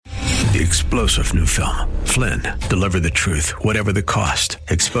the explosive new film, Flynn, deliver the truth, whatever the cost,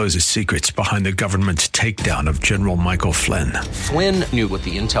 exposes secrets behind the government's takedown of General Michael Flynn. Flynn knew what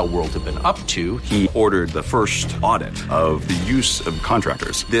the intel world had been up to. He ordered the first audit of the use of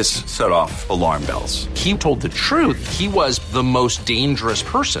contractors. This set off alarm bells. He told the truth. He was the most dangerous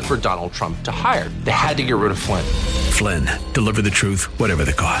person for Donald Trump to hire. They had to get rid of Flynn. Flynn, deliver the truth, whatever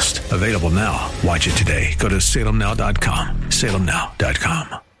the cost. Available now. Watch it today. Go to salemnow.com.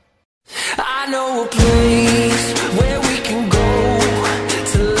 salemnow.com. I know a place where we can go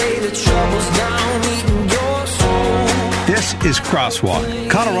to lay the troubles down, eating your soul. This is Crosswalk,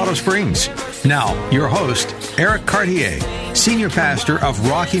 Colorado Springs. Now, your host, Eric Cartier, Senior Pastor of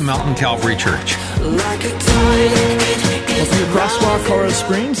Rocky Mountain Calvary Church. Like a tide. Welcome to Crosswalk, Colorado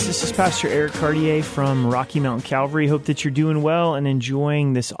Springs. This is Pastor Eric Cartier from Rocky Mountain Calvary. Hope that you're doing well and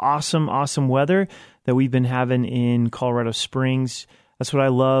enjoying this awesome weather that we've been having in Colorado Springs. That's what I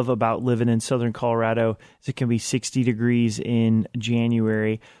love about living in southern Colorado, is it can be 60 degrees in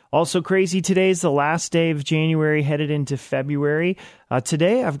January. Also crazy, today is the last day of January, headed into February.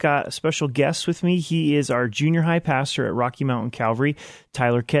 Today, I've got a special guest with me. He is our junior high pastor at Rocky Mountain Calvary,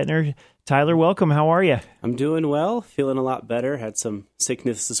 Tyler Kettner. Tyler, welcome. How are you? I'm doing well, feeling a lot better. Had some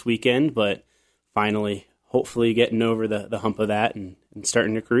sickness this weekend, but finally, hopefully getting over the hump of that and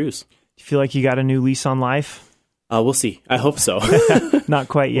starting to cruise. Do you feel like you got a new lease on life? We'll see. I hope so. Not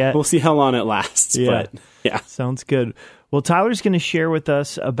quite yet. We'll see how long it lasts. Yeah. But yeah. Sounds good. Well, Tyler's going to share with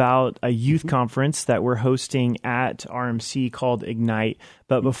us about a youth conference that we're hosting at RMC called Ignite.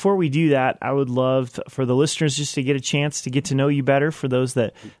 But before we do that, I would love for the listeners just to get a chance to get to know you better for those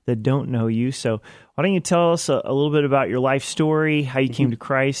that don't know you. So why don't you tell us a little bit about your life story, how you came to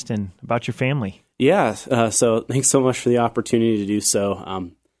Christ, and about your family? Yeah. So thanks so much for the opportunity to do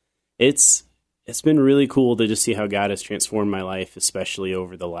so. It's been really cool to just see how God has transformed my life, especially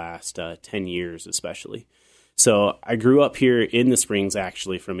over the last 10 years, especially. So I grew up here in the Springs,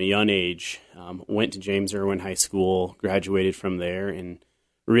 actually, from a young age. Went to James Irwin High School, graduated from there, and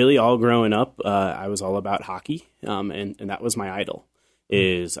really all growing up, I was all about hockey, and that was my idol.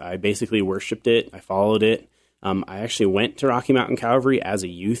 I basically worshipped it, I followed it. I actually went to Rocky Mountain Calvary as a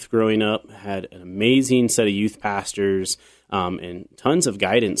youth growing up, had an amazing set of youth pastors, and tons of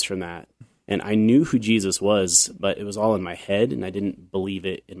guidance from that. And I knew who Jesus was, but it was all in my head, and I didn't believe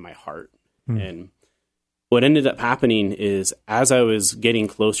it in my heart. And what ended up happening is, as I was getting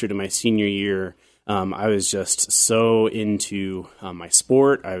closer to my senior year, I was just so into my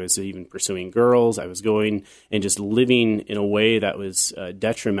sport. I was even pursuing girls. I was going and just living in a way that was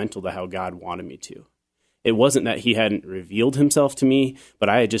detrimental to how God wanted me to. It wasn't that he hadn't revealed himself to me, but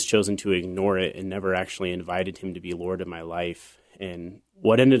I had just chosen to ignore it and never actually invited him to be Lord of my life. And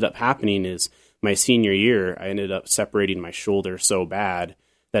what ended up happening is, my senior year, I ended up separating my shoulder so bad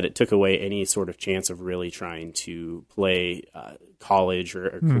that it took away any sort of chance of really trying to play college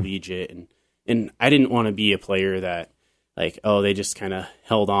or collegiate. And I didn't want to be a player that, like, they just kind of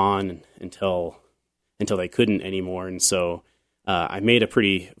held on until they couldn't anymore. And so I made a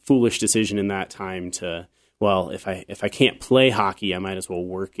pretty foolish decision in that time to, well, if I can't play hockey, I might as well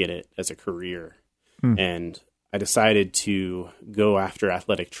work at it as a career. And I decided to go after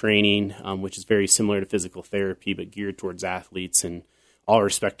athletic training, which is very similar to physical therapy, but geared towards athletes. And all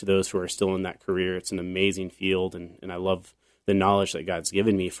respect to those who are still in that career. It's an amazing field, and I love the knowledge that God's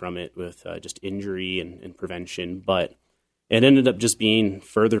given me from it with just injury and prevention. But it ended up just being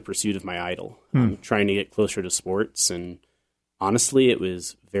further pursuit of my idol, trying to get closer to sports. And honestly, it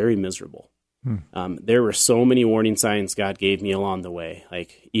was very miserable. There were so many warning signs God gave me along the way.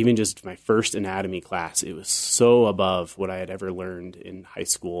 Like, even just my first anatomy class, it was so above what I had ever learned in high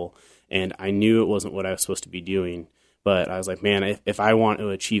school. And I knew it wasn't what I was supposed to be doing. But I was like, man, if I want to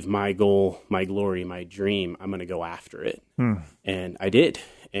achieve my goal, my glory, my dream, I'm going to go after it. And I did.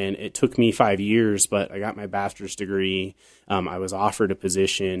 And it took me 5 years, but I got my bachelor's degree. I was offered a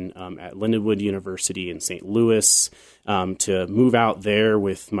position at Lindenwood University in St. Louis to move out there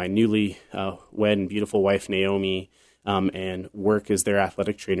with my newly wed and beautiful wife, Naomi, and work as their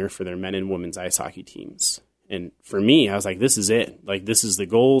athletic trainer for their men and women's ice hockey teams. And for me, I was like, this is it. Like, this is the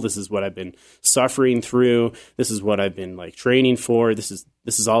goal. This is what I've been suffering through. This is what I've been training for. This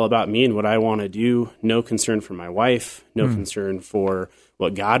is all about me and what I want to do. No concern for my wife, no concern for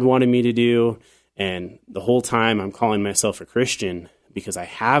what God wanted me to do. And the whole time I'm calling myself a Christian because I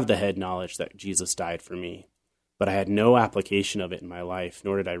have the head knowledge that Jesus died for me, but I had no application of it in my life,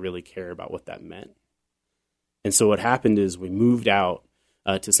 nor did I really care about what that meant. And so what happened is we moved out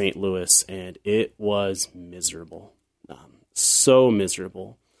to St. Louis, and it was miserable, so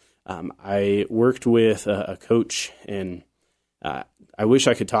miserable. I worked with a coach, and I I wish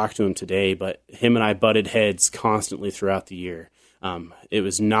I could talk to him today, but him and I butted heads constantly throughout the year. It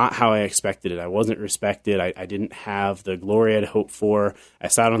was not how I expected it. I wasn't respected. I didn't have the glory I'd hoped for. I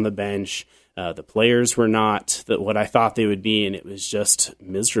sat on the bench. The players were not what I thought they would be, and it was just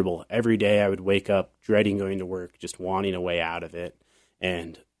miserable. Every day I would wake up dreading going to work, just wanting a way out of it,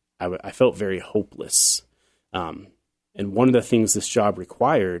 and I felt very hopeless. And one of the things this job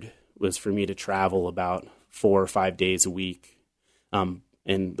required was for me to travel about 4 or 5 days a week.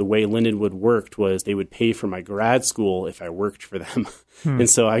 And the way Lindenwood worked was they would pay for my grad school if I worked for them. And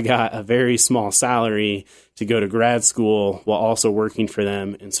so I got a very small salary to go to grad school while also working for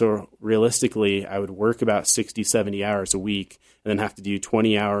them. And so realistically, I would work about 60, 70 hours a week and then have to do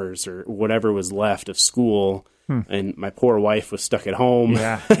 20 hours or whatever was left of school. And my poor wife was stuck at home.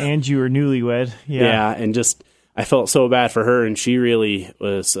 Yeah, and you were newlywed. Yeah, and just I felt so bad for her, and she really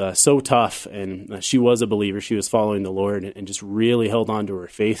was so tough, and she was a believer. She was following the Lord and just really held on to her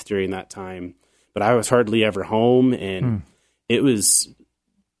faith during that time. But I was hardly ever home, and it was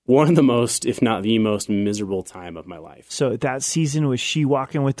one of the most, if not the most miserable time of my life. So that season, was she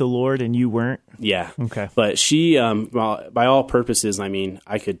walking with the Lord and you weren't? Yeah. Okay. But she, well, by all purposes, I mean,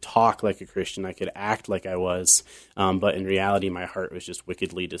 I could talk like a Christian. I could act like I was. But in reality, my heart was just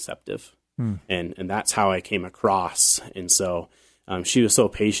wickedly deceptive. And that's how I came across. And so she was so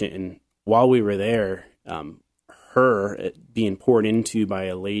patient. And while we were there, her being poured into by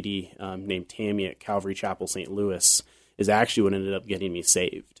a lady named Tammy at Calvary Chapel, St. Louis, is actually what ended up getting me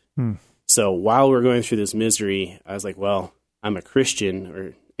saved. So while we're going through this misery, I was like, well, I'm a Christian,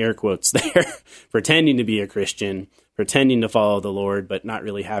 or air quotes there, pretending to be a Christian, pretending to follow the Lord, but not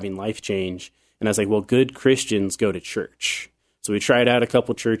really having life change. And I was like, well, good Christians go to church. So we tried out a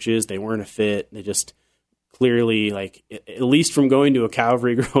couple churches. They weren't a fit. They just clearly, like, at least from going to a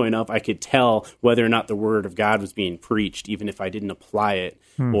Calvary growing up, I could tell whether or not the word of God was being preached, even if I didn't apply it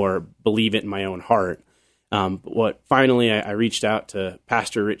or believe it in my own heart. But finally, I reached out to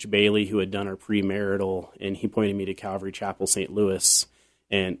Pastor Rich Bailey, who had done our premarital, and he pointed me to Calvary Chapel, St. Louis.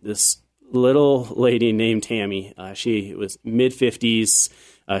 And this little lady named Tammy, she was mid-50s,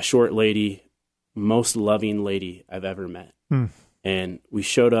 short lady, most loving lady I've ever met. And we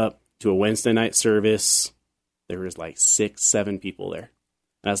showed up to a Wednesday night service. There was like 6, 7 people there.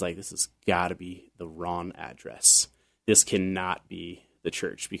 And I was like, this has got to be the wrong address. This cannot be the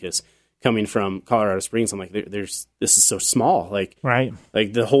church, because coming from Colorado Springs, I'm like, this is so small. Like, right.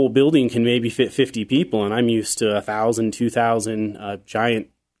 Like the whole building can maybe fit 50 people, and I'm used to 1,000, 2,000 giant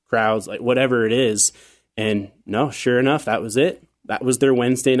crowds, like whatever it is. And no, sure enough, that was it. That was their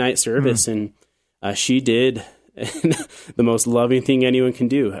Wednesday night service. And she did the most loving thing anyone can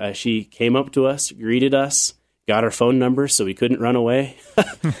do. She came up to us, greeted us, got our phone number so we couldn't run away.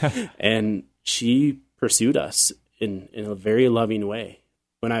 And she pursued us in a very loving way.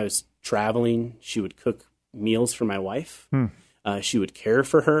 When I was traveling, she would cook meals for my wife. She would care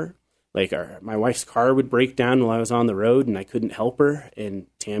for her. Like my wife's car would break down while I was on the road and I couldn't help her. And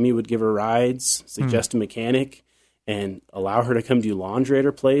Tammy would give her rides, suggest a mechanic, and allow her to come do laundry at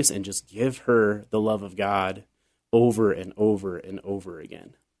her place, and just give her the love of God over and over and over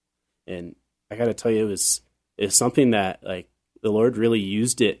again. And I got to tell you, it's something that, like, the Lord really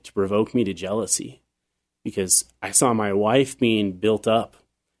used it to provoke me to jealousy, because I saw my wife being built up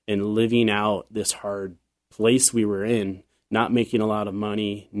and living out this hard place we were in, not making a lot of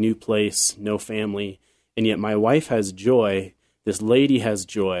money, new place, no family. And yet my wife has joy. This lady has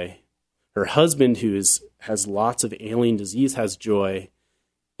joy. Her husband, who has lots of alien disease, has joy.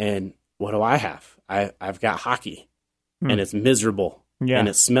 And what do I have? I've got hockey, and it's miserable, and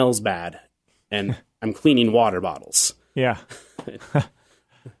it smells bad, and I'm cleaning water bottles. Yeah.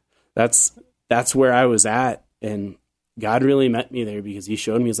 That's where I was at, and God really met me there, because he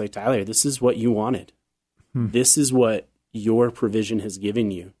showed me, he's like, Tyler, this is what you wanted. This is what your provision has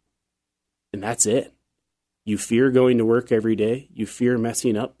given you, and that's it. You fear going to work every day. You fear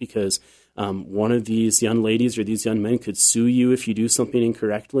messing up because one of these young ladies or these young men could sue you if you do something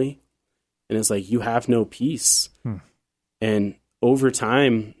incorrectly. And it's like, you have no peace. And over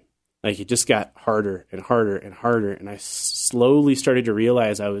time, like, it just got harder and harder and harder. And I slowly started to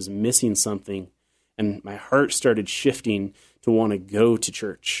realize I was missing something. And my heart started shifting to want to go to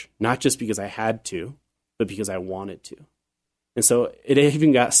church, not just because I had to, but because I wanted to. And so it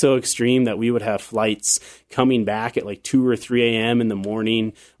even got so extreme that we would have flights coming back at like 2 or 3 a.m. in the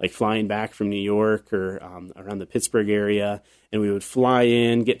morning, like flying back from New York or around the Pittsburgh area. And we would fly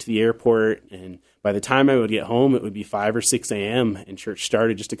in, get to the airport, and by the time I would get home, it would be 5 or 6 a.m. and church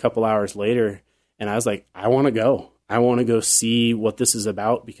started just a couple hours later. And I was like, I want to go. I want to go see what this is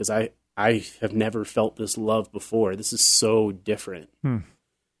about, because I I have never felt this love before. This is so different.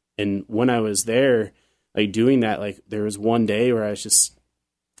 And when I was there, like doing that, like there was one day where I was just,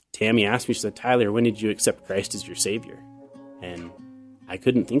 Tammy asked me, she said, Tyler, when did you accept Christ as your Savior? And I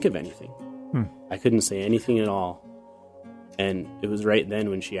couldn't think of anything. I couldn't say anything at all. And it was right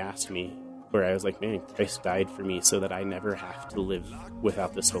then when she asked me, where I was like, man, Christ died for me so that I never have to live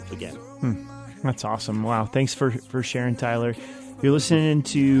without this hope again. That's awesome. Wow. Thanks for sharing, Tyler. You're listening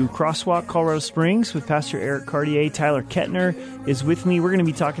to Crosswalk Colorado Springs with Pastor Eric Cartier. Tyler Kettner is with me. We're going to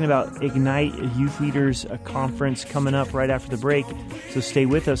be talking about Ignite, a Youth Leaders Conference coming up right after the break. So stay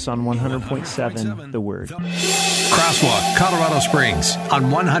with us on 100.7 The Word. Crosswalk, Colorado Springs on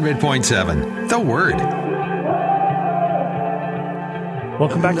 100.7 The Word.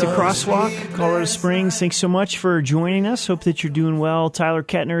 Welcome back to Crosswalk, Colorado Springs. Thanks so much for joining us. Hope that you're doing well. Tyler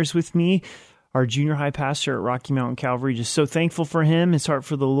Kettner is with me, our junior high pastor at Rocky Mountain Calvary. Just so thankful for him, his heart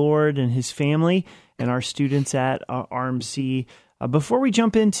for the Lord and his family, and our students at RMC. Before we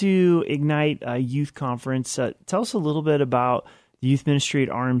jump into Ignite Youth Conference, tell us a little bit about the youth ministry at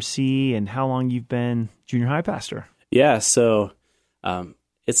RMC and how long you've been junior high pastor. Yeah, so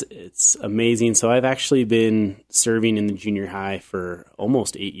it's amazing. So I've actually been serving in the junior high for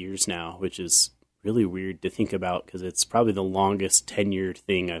almost 8 years now, which is really weird to think about because it's probably the longest tenured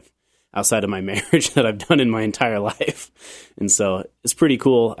thing outside of my marriage that I've done in my entire life. And so it's pretty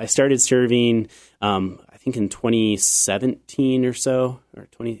cool. I started serving, I think in 2017 or so, or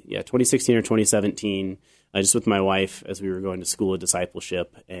 2016 or 2017, just with my wife as we were going to school of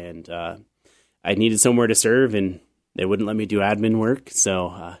discipleship. And I needed somewhere to serve, and they wouldn't let me do admin work.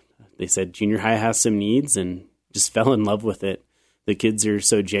 So they said junior high has some needs, and just fell in love with it. The kids are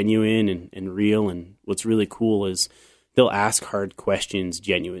so genuine and real. And what's really cool is they'll ask hard questions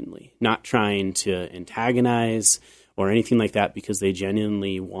genuinely, not trying to antagonize or anything like that, because they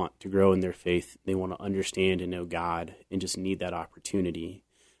genuinely want to grow in their faith. They want to understand and know God and just need that opportunity.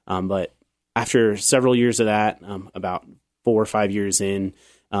 But after several years of that, about 4 or 5 years in,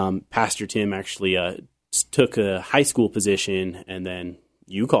 Pastor Tim actually took a high school position, and then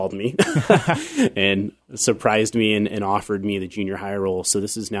you called me and surprised me and offered me the junior high role. So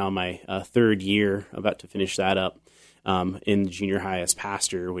this is now my third year, about to finish that up, in the junior high as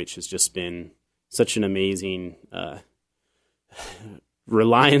pastor, which has just been such an amazing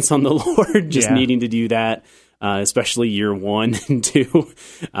reliance on the Lord, just needing to do that, especially year 1 and 2.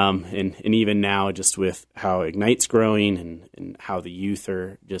 And even now, just with how Ignite's growing and how the youth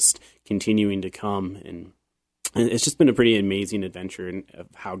are just continuing to come. And it's just been a pretty amazing adventure of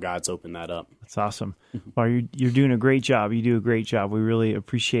how God's opened that up. That's awesome. Well, you're doing a great job. You do a great job. We really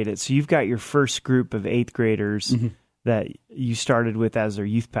appreciate it. So you've got your first group of 8th graders that you started with as their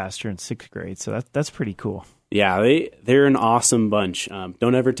youth pastor in 6th grade. So that's pretty cool. Yeah, they're an awesome bunch.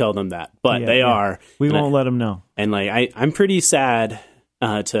 Don't ever tell them that, but they are. We won't let them know. And I'm pretty sad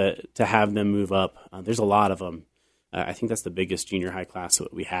to have them move up. There's a lot of them. I think that's the biggest junior high class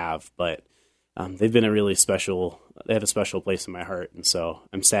that we have, but they've been they have a special place in my heart. And so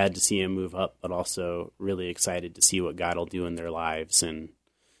I'm sad to see them move up, but also really excited to see what God will do in their lives. And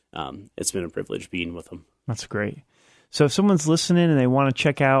it's been a privilege being with them. That's great. So if someone's listening and they want to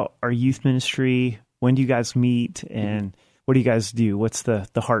check out our youth ministry, when do you guys meet and what do you guys do? What's the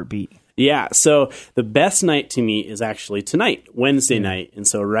heartbeat? Yeah, so the best night to meet is actually tonight, Wednesday night. And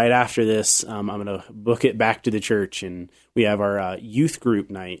so right after this, I'm going to book it back to the church, and we have our youth group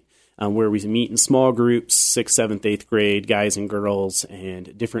night where we meet in small groups, 6th, 7th, 8th grade, guys and girls,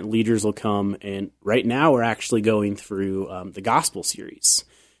 and different leaders will come. And right now we're actually going through the gospel series.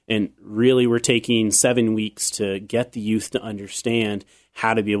 And really we're taking 7 weeks to get the youth to understand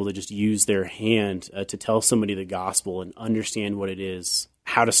how to be able to just use their hand to tell somebody the gospel and understand what it is,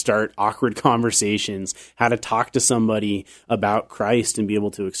 how to start awkward conversations, how to talk to somebody about Christ and be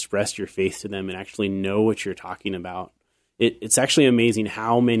able to express your faith to them and actually know what you're talking about. It's actually amazing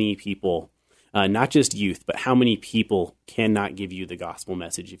how many people, not just youth, but how many people cannot give you the gospel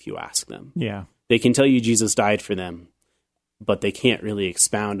message if you ask them. Yeah. They can tell you Jesus died for them, but they can't really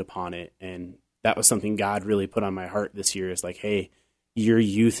expound upon it. And that was something God really put on my heart this year, is like, hey, your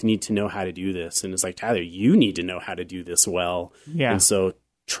youth need to know how to do this. And it's like, Tyler, you need to know how to do this well. Yeah. And so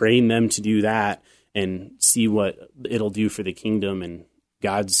train them to do that and see what it'll do for the kingdom. And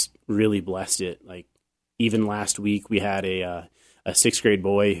God's really blessed it. Like even last week, we had a 6th grade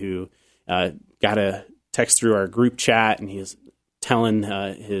boy who got a text through our group chat, and he's telling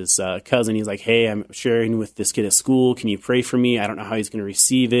his cousin, he's like, hey, I'm sharing with this kid at school. Can you pray for me? I don't know how he's going to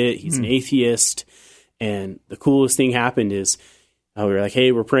receive it. He's an atheist. And the coolest thing happened is we were like,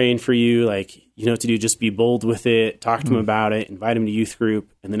 hey, we're praying for you. Like, you know what to do. Just be bold with it. Talk to him about it. Invite him to youth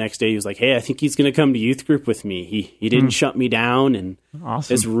group. And the next day he was like, hey, I think he's going to come to youth group with me. He didn't shut me down. And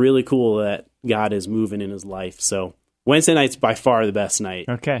Awesome. It's really cool that God is moving in his life. So Wednesday night's by far the best night.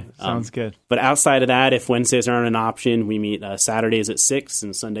 Okay. Sounds good. But outside of that, if Wednesdays aren't an option, we meet Saturdays at 6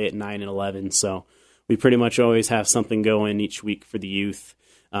 and Sunday at 9 and 11. So we pretty much always have something going each week for the youth,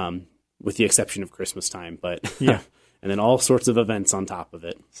 with the exception of Christmas time. But yeah. And then all sorts of events on top of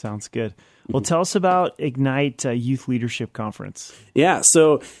it. Sounds good. Well, tell us about Ignite Youth Leadership Conference. Yeah,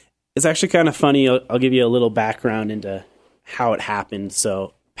 so it's actually kind of funny. I'll give you a little background into how it happened.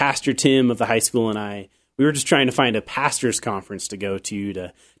 So Pastor Tim of the high school and I, we were just trying to find a pastor's conference to go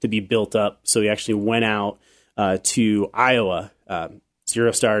to be built up. So we actually went out to Iowa.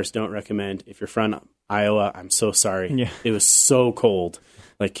 0 stars, don't recommend. If you're from Iowa, I'm so sorry. Yeah. It was so cold.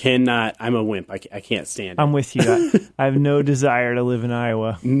 Like, I'm a wimp. I can't stand it. I'm with you. I have no desire to live in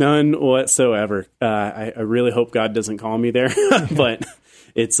Iowa. None whatsoever. I really hope God doesn't call me there. But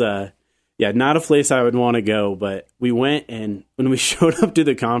it's, not a place I would want to go. But we went, and when we showed up to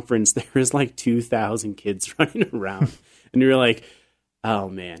the conference, there was like 2,000 kids running around. And we were like, oh,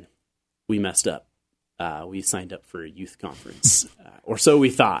 man, we messed up. We signed up for a youth conference. Or so we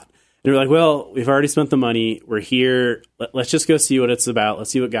thought. And we're like, well, we've already spent the money. We're here. Let's just go see what it's about.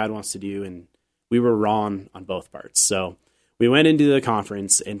 Let's see what God wants to do. And we were wrong on both parts. So we went into the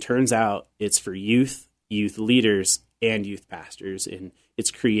conference, and turns out it's for youth leaders, and youth pastors. And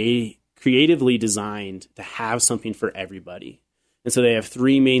it's creatively designed to have something for everybody. And so they have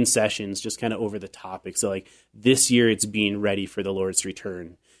 3 main sessions just kind of over the topic. So like this year, it's being ready for the Lord's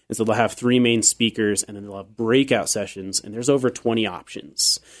return. And so they'll have 3 main speakers, and then they'll have breakout sessions, and there's over 20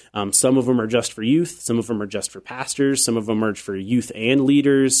 options. Some of them are just for youth. Some of them are just for pastors. Some of them are for youth and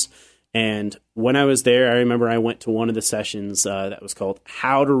leaders. And when I was there, I remember I went to one of the sessions that was called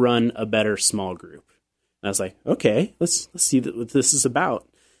How to Run a Better Small Group. And I was like, okay, let's see what this is about.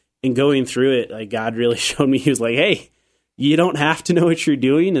 And going through it, like God really showed me, he was like, hey, you don't have to know what you're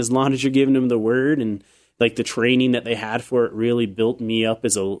doing as long as you're giving them the word. And like the training that they had for it really built me up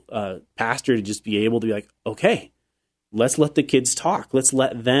as a pastor to just be able to be like, okay, let's let the kids talk. Let's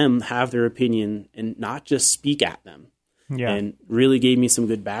let them have their opinion and not just speak at them. Yeah. And really gave me some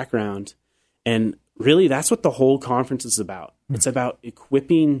good background. And really, that's what the whole conference is about. It's about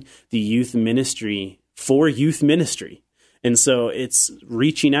equipping the youth ministry for youth ministry. And so it's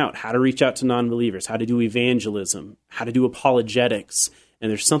reaching out, how to reach out to non-believers, how to do evangelism, how to do apologetics. And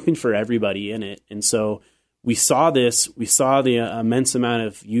there's something for everybody in it. And so we saw the immense amount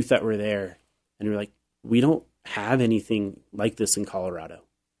of youth that were there. And we're like, we don't have anything like this in Colorado.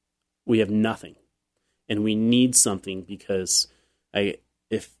 We have nothing. And we need something because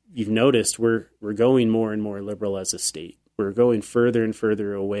if you've noticed, we're going more and more liberal as a state. We're going further and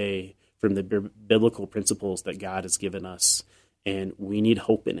further away from the biblical principles that God has given us. And we need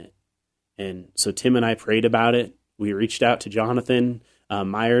hope in it. And so Tim and I prayed about it. We reached out to Jonathan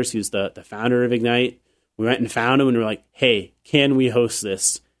Myers, who's the founder of Ignite. We went and found him, and we're like, hey, can we host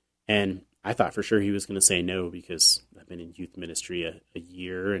this? And I thought for sure he was going to say no, because I've been in youth ministry a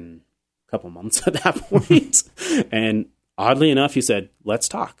year and a couple months at that point. And oddly enough, he said, let's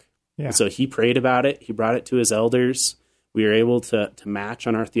talk. Yeah. And so he prayed about it. He brought it to his elders. We were able to match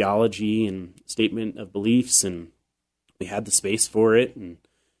on our theology and statement of beliefs, and we had the space for it and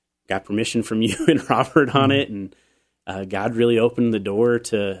got permission from you and Robert on it. And God really opened the door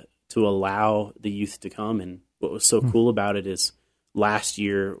to allow the youth to come. And what was so cool about it is last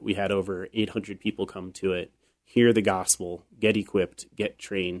year we had over 800 people come to it, hear the gospel, get equipped, get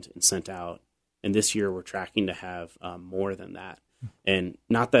trained, and sent out. And this year we're tracking to have more than that. And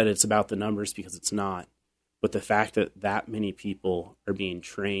not that it's about the numbers, because it's not, but the fact that many people are being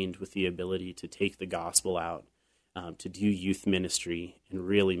trained with the ability to take the gospel out, to do youth ministry and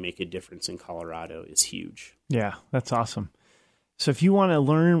really make a difference in Colorado is huge. Yeah, that's awesome. So if you want to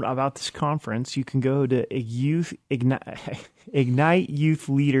learn about this conference, you can go to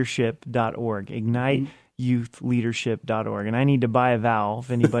igniteyouthleadership.org, igniteyouthleadership.org. And I need to buy a vowel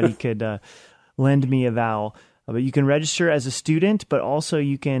if anybody could lend me a vowel. But you can register as a student, but also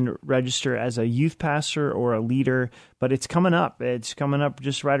you can register as a youth pastor or a leader. But it's coming up. It's coming up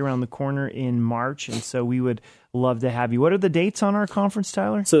just right around the corner in March. And so we would love to have you. What are the dates on our conference,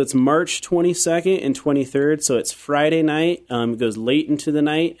 Tyler? So it's March 22nd and 23rd. So it's Friday night. It goes late into the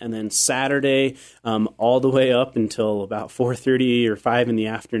night. And then Saturday all the way up until about 4:30 or 5 in the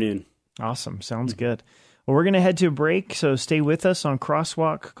afternoon. Awesome. Sounds good. Well, we're going to head to a break, so stay with us on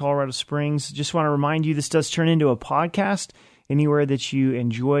Crosswalk, Colorado Springs. Just want to remind you, this does turn into a podcast. Anywhere that you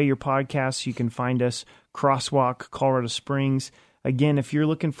enjoy your podcasts, you can find us, Crosswalk, Colorado Springs. again, if you're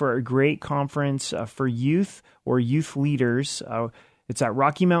looking for a great conference for youth or youth leaders, it's at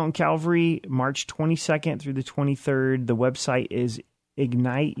Rocky Mountain Calvary, March 22nd through the 23rd. The website is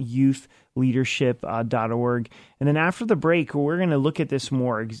igniteyouthleadership.org. And then after the break, we're going to look at this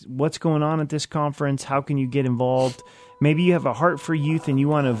more. What's going on at this conference? How can you get involved? Maybe you have a heart for youth and you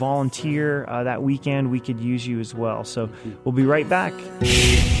want to volunteer that weekend. We could use you as well. So we'll be right back.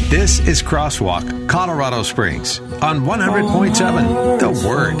 This is Crosswalk, Colorado Springs on 100.7 The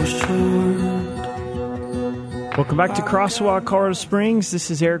Word. Welcome back to Crosswalk, Colorado Springs. This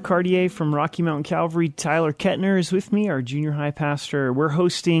is Eric Cartier from Rocky Mountain Calvary. Tyler Kettner is with me, our junior high pastor. We're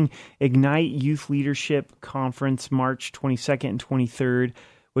hosting Ignite Youth Leadership Conference March 22nd and 23rd.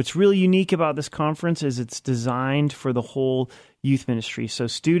 What's really unique about this conference is it's designed for the whole youth ministry. So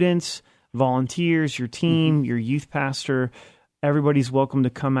students, volunteers, your team, your youth pastor, everybody's welcome to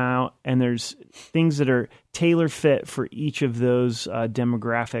come out, and there's things that are tailor fit for each of those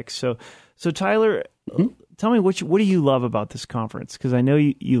demographics. So Tyler, tell me what do you love about this conference? Because I know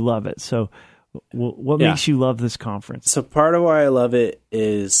you love it. So what makes you love this conference? So part of why I love it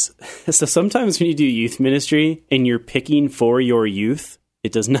is, so sometimes when you do youth ministry and you're picking for your youth,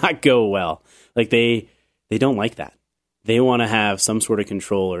 it does not go well. Like they don't like that. They want to have some sort of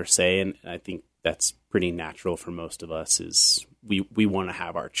control or say, and I think that's pretty natural for most of us, is we want to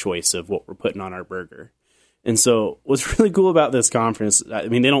have our choice of what we're putting on our burger. And so what's really cool about this conference, I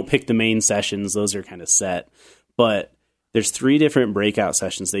mean, they don't pick the main sessions. Those are kind of set. But there's 3 different breakout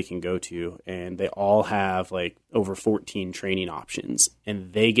sessions they can go to, and they all have like over 14 training options,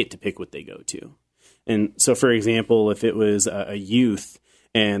 and they get to pick what they go to. And so, for example, if it was a youth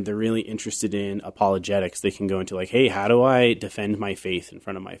and they're really interested in apologetics, they can go into like, hey, how do I defend my faith in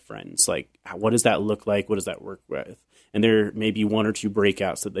front of my friends? Like, what does that look like? What does that work with? And there may be 1 or 2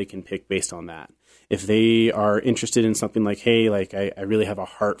 breakouts that they can pick based on that. If they are interested in something like, hey, like I really have a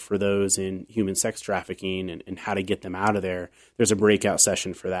heart for those in human sex trafficking and how to get them out of there, there's a breakout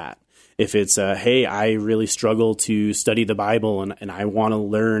session for that. If it's, hey, I really struggle to study the Bible and I want to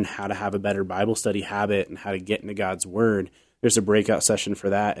learn how to have a better Bible study habit and how to get into God's Word, there's a breakout session for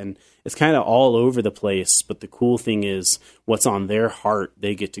that. And it's kind of all over the place. But the cool thing is what's on their heart,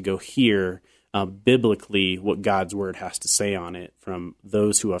 they get to go hear biblically what God's Word has to say on it from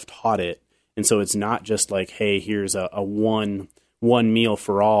those who have taught it. And so it's not just like, hey, here's a one meal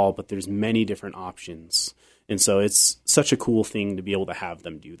for all, but there's many different options. And so it's such a cool thing to be able to have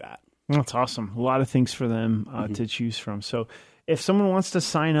them do that. That's awesome. A lot of things for them to choose from. So if someone wants to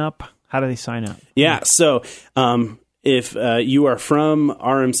sign up, how do they sign up? Yeah, so if you are from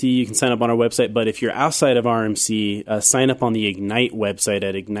RMC, you can sign up on our website. But if you're outside of RMC, sign up on the Ignite website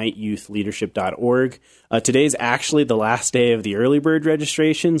at igniteyouthleadership.org. Today's actually the last day of the early bird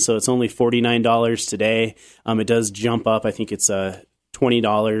registration, so it's only $49 today. It does jump up. I think it's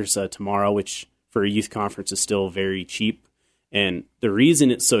 $20 tomorrow, which for a youth conference is still very cheap. And the reason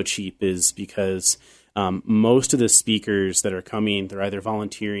it's so cheap is because most of the speakers that are coming, they're either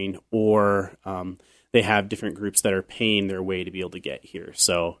volunteering or they have different groups that are paying their way to be able to get here.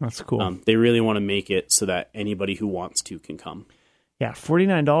 So that's cool. They really want to make it so that anybody who wants to can come. Yeah,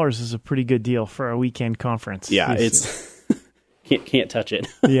 $49 is a pretty good deal for a weekend conference. Yeah, it's can't touch it.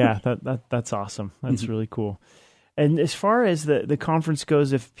 Yeah, that's awesome. That's really cool. And as far as the conference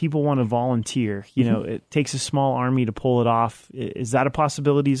goes, if people want to volunteer, it takes a small army to pull it off. Is that a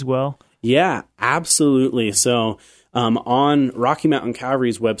possibility as well? Yeah, absolutely. So on Rocky Mountain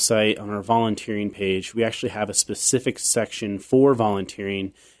Calvary's website, on our volunteering page, we actually have a specific section for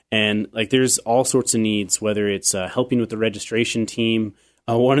volunteering. And there's all sorts of needs, whether it's helping with the registration team.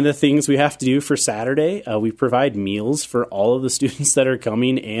 One of the things we have to do for Saturday, we provide meals for all of the students that are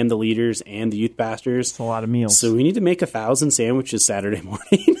coming and the leaders and the youth pastors. It's a lot of meals. So we need to make 1,000 sandwiches Saturday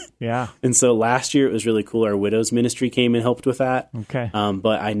morning. Yeah. And so last year it was really cool. Our widows ministry came and helped with that. Okay.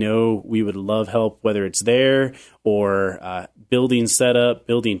 But I know we would love help, whether it's there or building setup,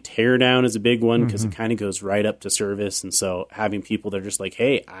 building tear down is a big one because it kind of goes right up to service. And so having people that are just like,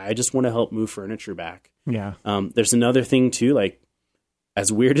 hey, I just want to help move furniture back. Yeah. There's another thing too, as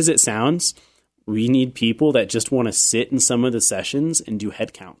weird as it sounds, we need people that just want to sit in some of the sessions and do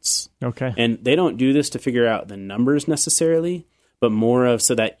head counts. Okay. And they don't do this to figure out the numbers necessarily, but more of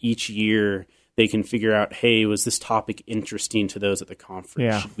so that each year they can figure out, hey, was this topic interesting to those at the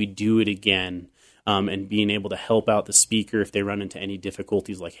conference? Yeah. Should we do it again? And being able to help out the speaker if they run into any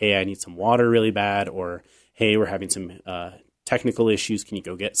difficulties, like, hey, I need some water really bad, or hey, we're having some technical issues. Can you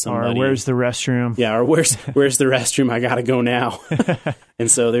go get somebody? Or where's the restroom? Yeah, or where's the restroom? I got to go now.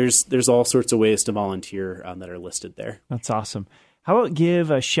 And so there's all sorts of ways to volunteer that are listed there. That's awesome. How about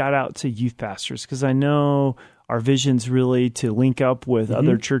give a shout out to youth pastors? Because I know our vision's really to link up with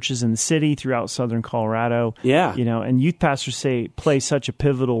other churches in the city throughout Southern Colorado. Yeah. And youth pastors play such a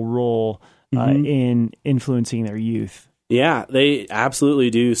pivotal role in influencing their youth. Yeah, they absolutely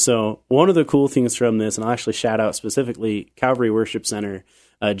do. So one of the cool things from this, and I'll actually shout out specifically Calvary Worship Center,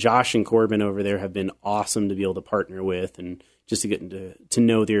 Josh and Corbin over there have been awesome to be able to partner with and just to get to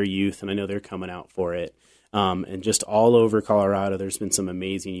know their youth, and I know they're coming out for it. And just all over Colorado, there's been some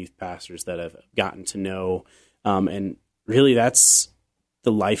amazing youth pastors that I've gotten to know. And really, that's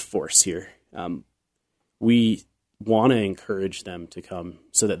the life force here. We want to encourage them to come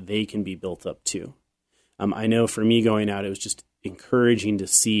so that they can be built up too. I know for me going out, it was just encouraging to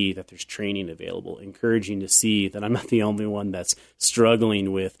see that there's training available, encouraging to see that I'm not the only one that's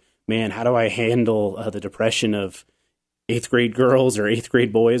struggling with, man, how do I handle the depression of 8th grade girls or 8th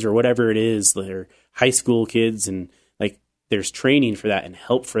grade boys or whatever it is, they're high school kids, and like there's training for that and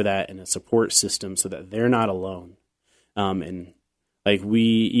help for that and a support system so that they're not alone. And like we,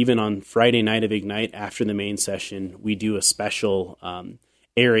 even on Friday night of Ignite after the main session, we do a special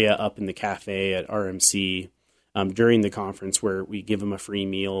area up in the cafe at RMC during the conference where we give them a free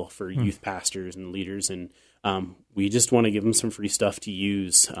meal for youth pastors and leaders. And we just want to give them some free stuff to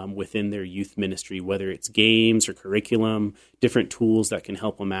use within their youth ministry, whether it's games or curriculum, different tools that can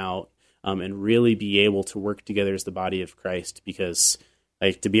help them out, and really be able to work together as the body of Christ. Because,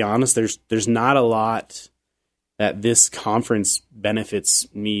 like, to be honest, there's not a lot that this conference benefits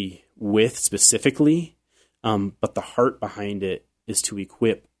me with specifically, but the heart behind it is to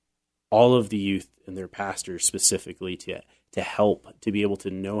equip all of the youth and their pastors specifically to help, to be able to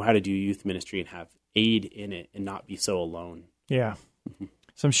know how to do youth ministry and have aid in it and not be so alone. Yeah.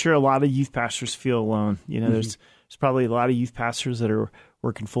 So I'm sure a lot of youth pastors feel alone. There's probably a lot of youth pastors that are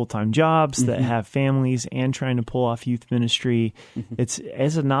working full-time jobs, that have families and trying to pull off youth ministry. It's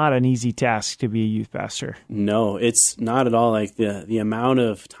not an easy task to be a youth pastor. No, it's not at all. Like the amount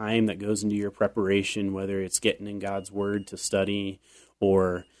of time that goes into your preparation, whether it's getting in God's Word to study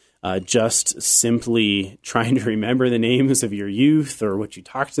or just simply trying to remember the names of your youth or what you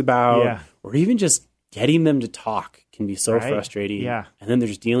talked about, or even just getting them to talk can be so frustrating. Yeah. And then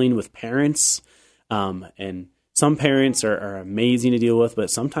there's dealing with parents, and some parents are amazing to deal with, but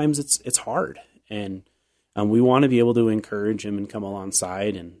sometimes it's hard. And we want to be able to encourage them and come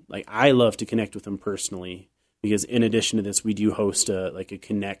alongside. And like I love to connect with them personally, because in addition to this, we do host a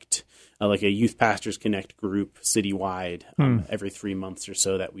Connect, like a Youth Pastors Connect group citywide every 3 months or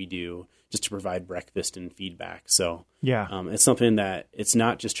so that we do just to provide breakfast and feedback. So it's something that it's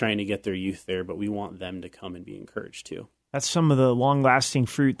not just trying to get their youth there, but we want them to come and be encouraged too. That's some of the long-lasting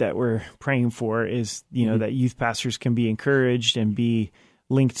fruit that we're praying for is, that youth pastors can be encouraged and be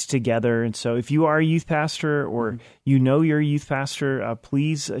linked together. And so if you are a youth pastor or you're a youth pastor,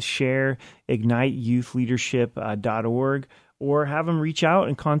 please share igniteyouthleadership.org or have them reach out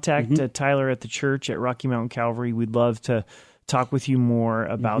and contact Tyler at the church at Rocky Mountain Calvary. We'd love to talk with you more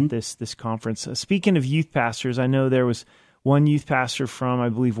about this conference. Speaking of youth pastors, I know there was one youth pastor from, I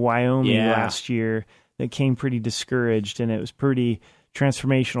believe, Wyoming last year that came pretty discouraged, and it was pretty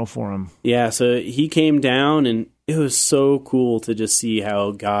transformational for him. Yeah, so he came down, and it was so cool to just see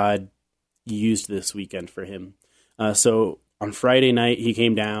how God used this weekend for him. So on Friday night, he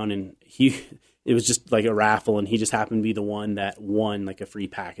came down, and it was just like a raffle, and he just happened to be the one that won like a free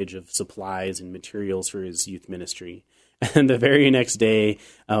package of supplies and materials for his youth ministry. And the very next day,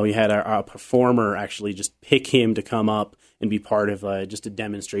 we had our performer actually just pick him to come up and be part of just a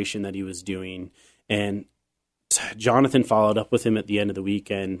demonstration that he was doing. And Jonathan followed up with him at the end of the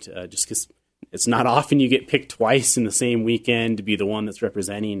weekend, just because it's not often you get picked twice in the same weekend to be the one that's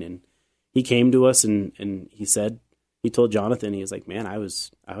representing. And he came to us and he told Jonathan, he was like, man, I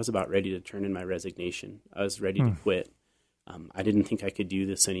was about ready to turn in my resignation. I was ready to quit. I didn't think I could do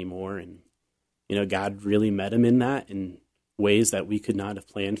this anymore. And, God really met him in that in ways that we could not have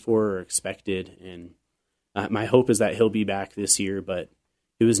planned for or expected. And my hope is that he'll be back this year, but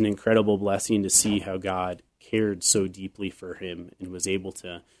it was an incredible blessing to see how God cared so deeply for him and was able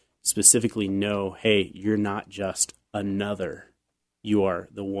to specifically know, hey, you're not just another. You are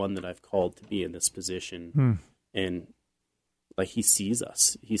the one that I've called to be in this position. And like he sees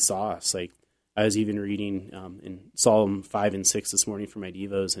us. He saw us. Like I was even reading in Psalm 5 and 6 this morning for my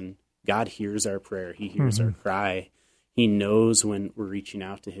devos, and God hears our prayer. He hears our cry. He knows when we're reaching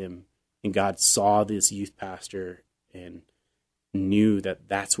out to him. And God saw this youth pastor and knew that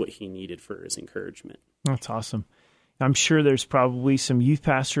that's what he needed for his encouragement. That's awesome. I'm sure there's probably some youth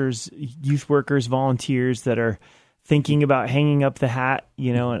pastors, youth workers, volunteers that are thinking about hanging up the hat,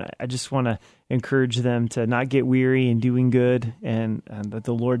 and I just want to encourage them to not get weary in doing good, and that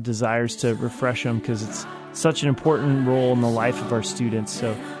the Lord desires to refresh them because it's such an important role in the life of our students.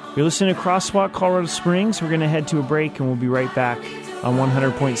 So you're listening to Crosswalk Colorado Springs. We're going to head to a break, and we'll be right back on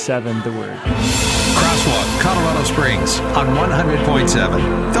 100.7 The Word. Crosswalk Colorado Springs on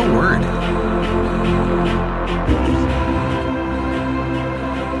 100.7 The Word.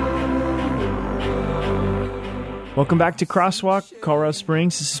 Welcome back to Crosswalk, Colorado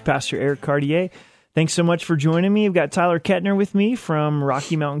Springs. This is Pastor Eric Cartier. Thanks so much for joining me. I've got Tyler Kettner with me from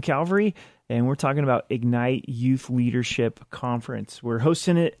Rocky Mountain Calvary, and we're talking about Ignite Youth Leadership Conference. We're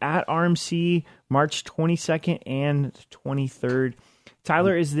hosting it at RMC March 22nd and 23rd.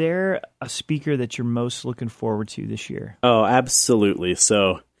 Tyler, is there a speaker that you're most looking forward to this year? Oh, absolutely.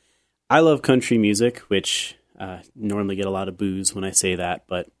 So I love country music, which normally get a lot of boos when I say that,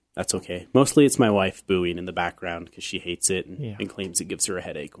 but that's okay. Mostly it's my wife booing in the background because she hates it and claims it gives her a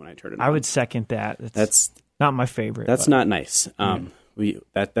headache when I turn it on. I would second that. That's not my favorite. That's not nice.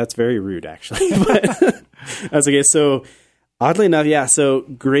 That's very rude, actually. But that's okay. So oddly enough, so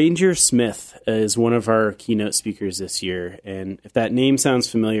Granger Smith is one of our keynote speakers this year. And if that name sounds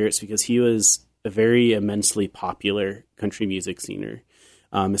familiar, it's because he was a very immensely popular country music singer,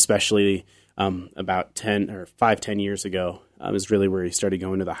 especially about 10 years ago. Is really where he started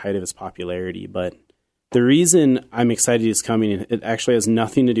going to the height of his popularity. But the reason I'm excited he's coming, it actually has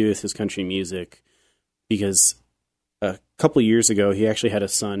nothing to do with his country music, because a couple of years ago, he actually had a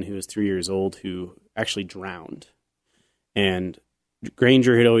son who was 3 years old who actually drowned. And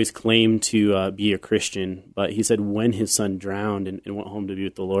Granger had always claimed to be a Christian, but he said when his son drowned and went home to be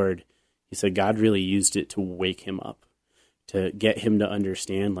with the Lord, he said God really used it to wake him up, to get him to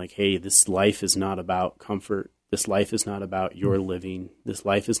understand, like, hey, this life is not about comfort. This life is not about your living. This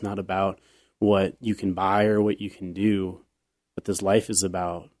life is not about what you can buy or what you can do, but this life is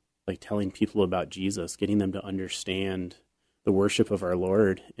about like telling people about Jesus, getting them to understand the worship of our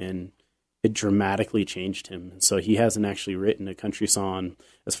Lord, and it dramatically changed him. And so he hasn't actually written a country song,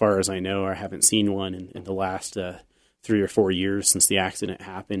 as far as I know, or I haven't seen one in the last 3 or 4 years since the accident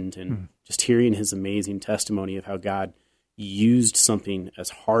happened. And just hearing his amazing testimony of how God used something as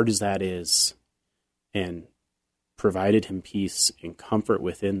hard as that is and provided him peace and comfort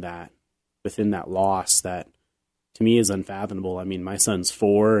within that loss that to me is unfathomable. I mean, my son's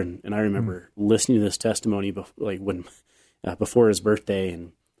 4, and I remember listening to this testimony before his birthday,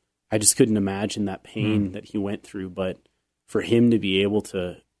 and I just couldn't imagine that pain that he went through. But for him to be able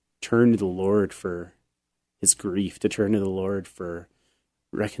to turn to the Lord for his grief, to turn to the Lord for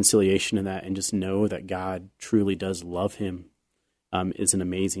reconciliation in that, and just know that God truly does love him, is an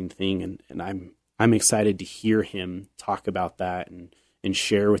amazing thing. And I'm excited to hear him talk about that and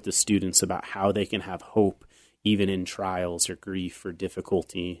share with the students about how they can have hope even in trials or grief or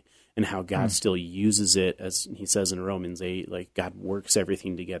difficulty, and how God still uses it, as he says in Romans 8, like God works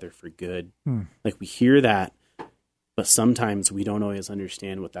everything together for good. Like we hear that, but sometimes we don't always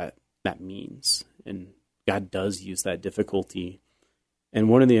understand what that means. And God does use that difficulty. And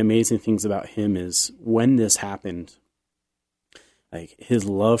one of the amazing things about him is when this happened, like his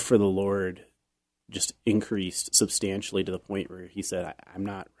love for the Lord just increased substantially to the point where he said, I'm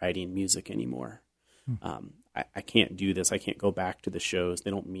not writing music anymore. I can't do this. I can't go back to the shows.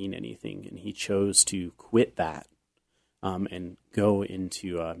 They don't mean anything. And he chose to quit that and go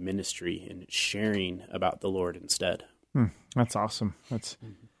into ministry and sharing about the Lord instead. That's awesome. It's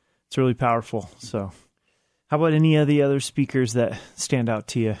really powerful. So how about any of the other speakers that stand out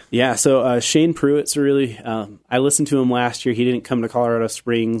to you? Yeah, so Shane Pruitt's really, I listened to him last year. He didn't come to Colorado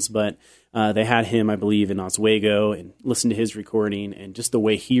Springs, but they had him, I believe, in Oswego, and listened to his recording and just the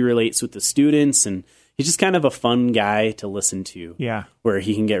way he relates with the students. And he's just kind of a fun guy to listen to. Yeah. Where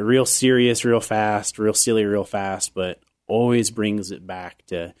he can get real serious real fast, real silly real fast, but always brings it back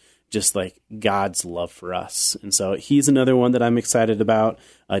to just like God's love for us. And so he's another one that I'm excited about.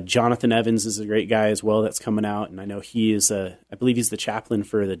 Jonathan Evans is a great guy as well that's coming out. And I know he is, I believe he's the chaplain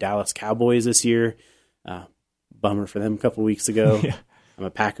for the Dallas Cowboys this year. Bummer for them a couple weeks ago. Yeah. I'm a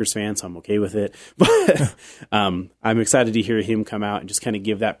Packers fan, so I'm okay with it. But I'm excited to hear him come out and just kind of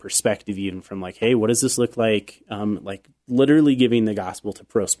give that perspective, even from like, hey, what does this look like? Like literally giving the gospel to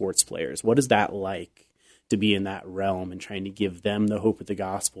pro sports players. What is that like to be in that realm and trying to give them the hope of the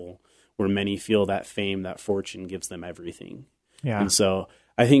gospel, where many feel that fame, that fortune gives them everything. Yeah. And so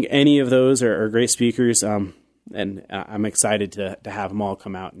I think any of those are great speakers, and I'm excited to have them all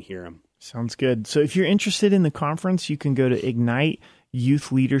come out and hear them. Sounds good. So if you're interested in the conference, you can go to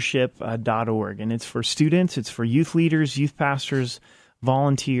igniteyouthleadership.org, and it's for students, it's for youth leaders, youth pastors,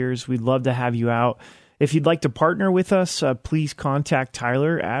 volunteers. We'd love to have you out. if you'd like to partner with us, please contact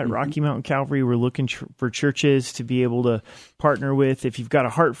Tyler at Rocky Mountain Calvary. We're looking for churches to be able to partner with. If you've got a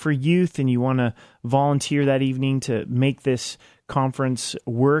heart for youth and you want to volunteer that evening to make this conference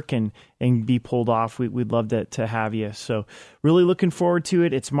work and be pulled off, we'd love to have you. So really looking forward to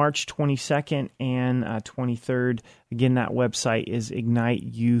it. It's March 22nd and 23rd. Again, that website is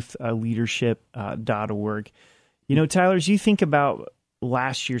igniteyouthleadership.org. Tyler, as you think about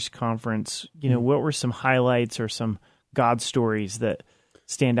last year's conference, what were some highlights or some God stories that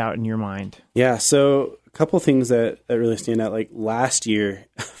stand out in your mind? Yeah, so a couple things that really stand out. Like last year,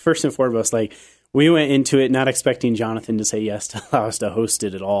 first and foremost, like we went into it not expecting Jonathan to say yes to allow us to host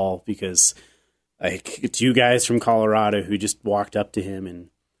it at all, because like two guys from Colorado who just walked up to him, and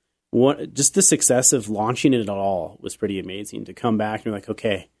just the success of launching it at all was pretty amazing. To come back and be like,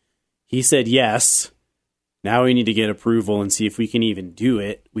 okay, he said yes. Now we need to get approval and see if we can even do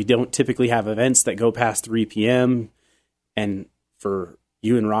it. We don't typically have events that go past 3 p.m. And for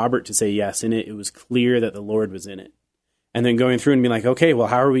you and Robert to say yes in it, it was clear that the Lord was in it. And then going through and being like, okay, well,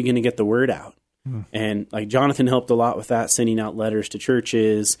 how are we going to get the word out? And like Jonathan helped a lot with that, sending out letters to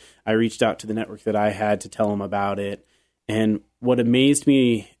churches. I reached out to the network that I had to tell them about it. And what amazed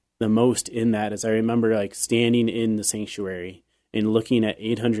me the most in that is I remember like standing in the sanctuary and looking at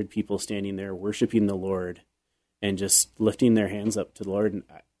 800 people standing there worshiping the Lord and just lifting their hands up to the Lord. And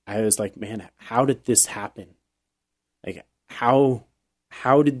I was like, man, how did this happen? Like, how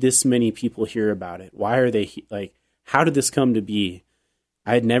did this many people hear about it? Why are they like, how did this come to be?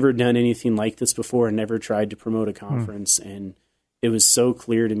 I had never done anything like this before and never tried to promote a conference. And it was so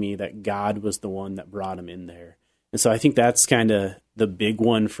clear to me that God was the one that brought him in there. And so I think that's kind of the big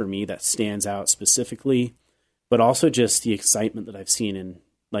one for me that stands out specifically, but also just the excitement that I've seen in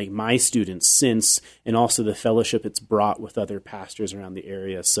like my students since, and also the fellowship it's brought with other pastors around the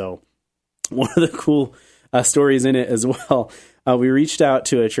area. So one of the cool stories in it as well, we reached out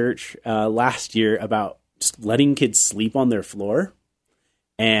to a church last year about just letting kids sleep on their floor.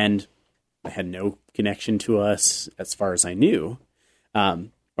 And I had no connection to us as far as I knew, or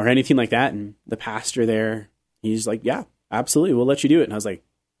anything like that. And the pastor there, he's like, yeah, absolutely, we'll let you do it. And I was like,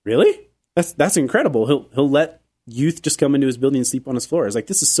 really? That's incredible. He'll let youth just come into his building and sleep on his floor. I was like,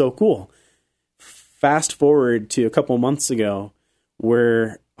 this is so cool. Fast forward to a couple months ago,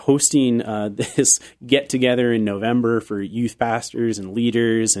 we're hosting this get-together in November for youth pastors and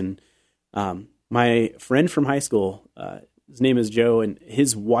leaders. And my friend from high school, his name is Joe, and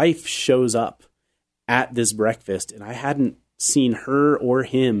his wife shows up at this breakfast, and I hadn't seen her or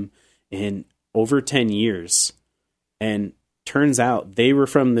him in over 10 years. And turns out they were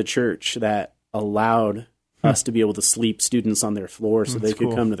from the church that allowed us to be able to sleep students on their floor so they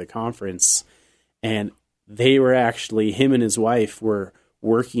could come to the conference. And they were actually, him and his wife were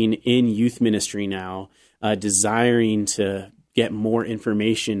working in youth ministry now, desiring to get more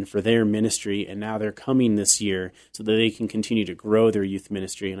information for their ministry, and now they're coming this year so that they can continue to grow their youth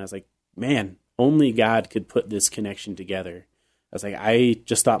ministry. And I was like, man, only God could put this connection together. I was like, I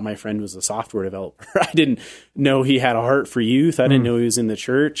just thought my friend was a software developer. I didn't know he had a heart for youth. I didn't know he was in the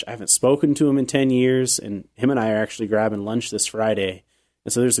church. I haven't spoken to him in 10 years, and him and I are actually grabbing lunch this Friday.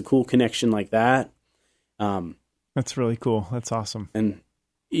 And so there's a cool connection like that. That's really cool. That's awesome. And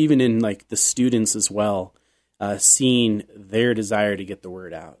even in like the students as well, seeing their desire to get the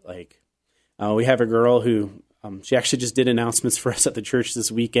word out. Like we have a girl who she actually just did announcements for us at the church this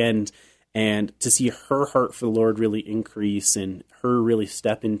weekend, and to see her heart for the Lord really increase and her really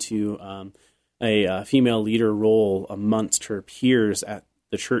step into a female leader role amongst her peers at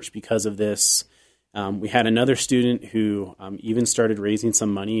the church because of this. We had another student who even started raising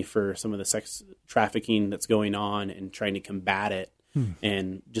some money for some of the sex trafficking that's going on and trying to combat it.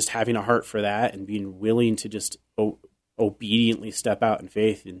 And just having a heart for that and being willing to just obediently step out in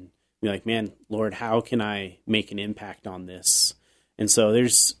faith and be like, man, Lord, how can I make an impact on this? And so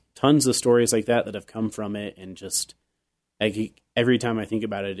there's tons of stories like that have come from it. And just like every time I think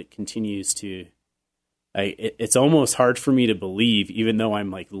about it, it continues to, it's almost hard for me to believe, even though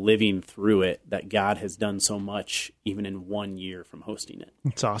I'm like living through it, that God has done so much even in 1 year from hosting it.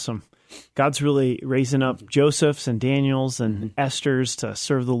 It's awesome. God's really raising up Josephs and Daniels and Esthers to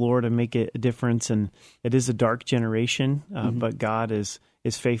serve the Lord and make a difference. And it is a dark generation, but God is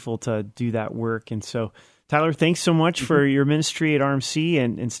faithful to do that work. And so, Tyler, thanks so much for your ministry at RMC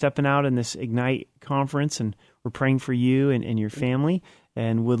and stepping out in this Ignite conference. And we're praying for you and your family,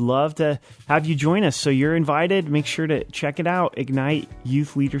 and would love to have you join us. So you're invited. Make sure to check it out,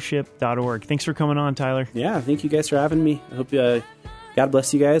 igniteyouthleadership.org. Thanks for coming on, Tyler. Yeah, thank you guys for having me. I hope God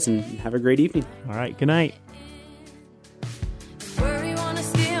bless you guys and have a great evening. All right, good night. Worry wanna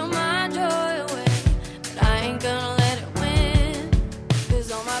steal my joy away.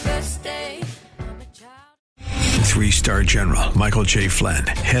 three-star general Michael J. Flynn,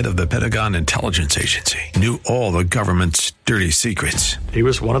 head of the Pentagon Intelligence Agency, knew all the government's dirty secrets. He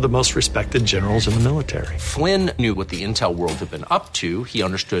was one of the most respected generals in the military. Flynn knew what the intel world had been up to. He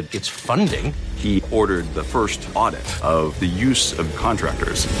understood its funding. He ordered the first audit of the use of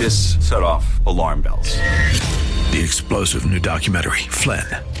contractors. This set off alarm bells. The explosive new documentary, Flynn,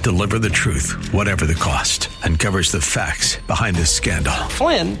 Deliver the Truth, Whatever the Cost, uncovers the facts behind this scandal.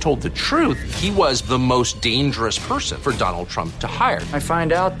 Flynn told the truth. He was the most dangerous person for Donald Trump to hire. I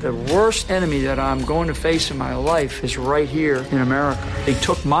find out the worst enemy that I'm going to face in my life is right here in America. They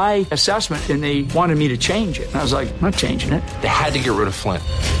took my assessment and they wanted me to change it. And I was like, I'm not changing it. They had to get rid of Flynn.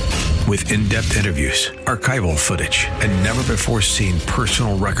 With in-depth interviews, archival footage, and never-before-seen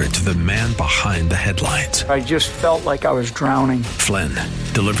personal records of the man behind the headlines. I just felt like I was drowning. Flynn,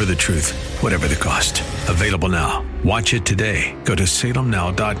 Deliver the Truth, Whatever the Cost. Available now. Watch it today. Go to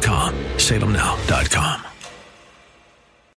salemnow.com. salemnow.com.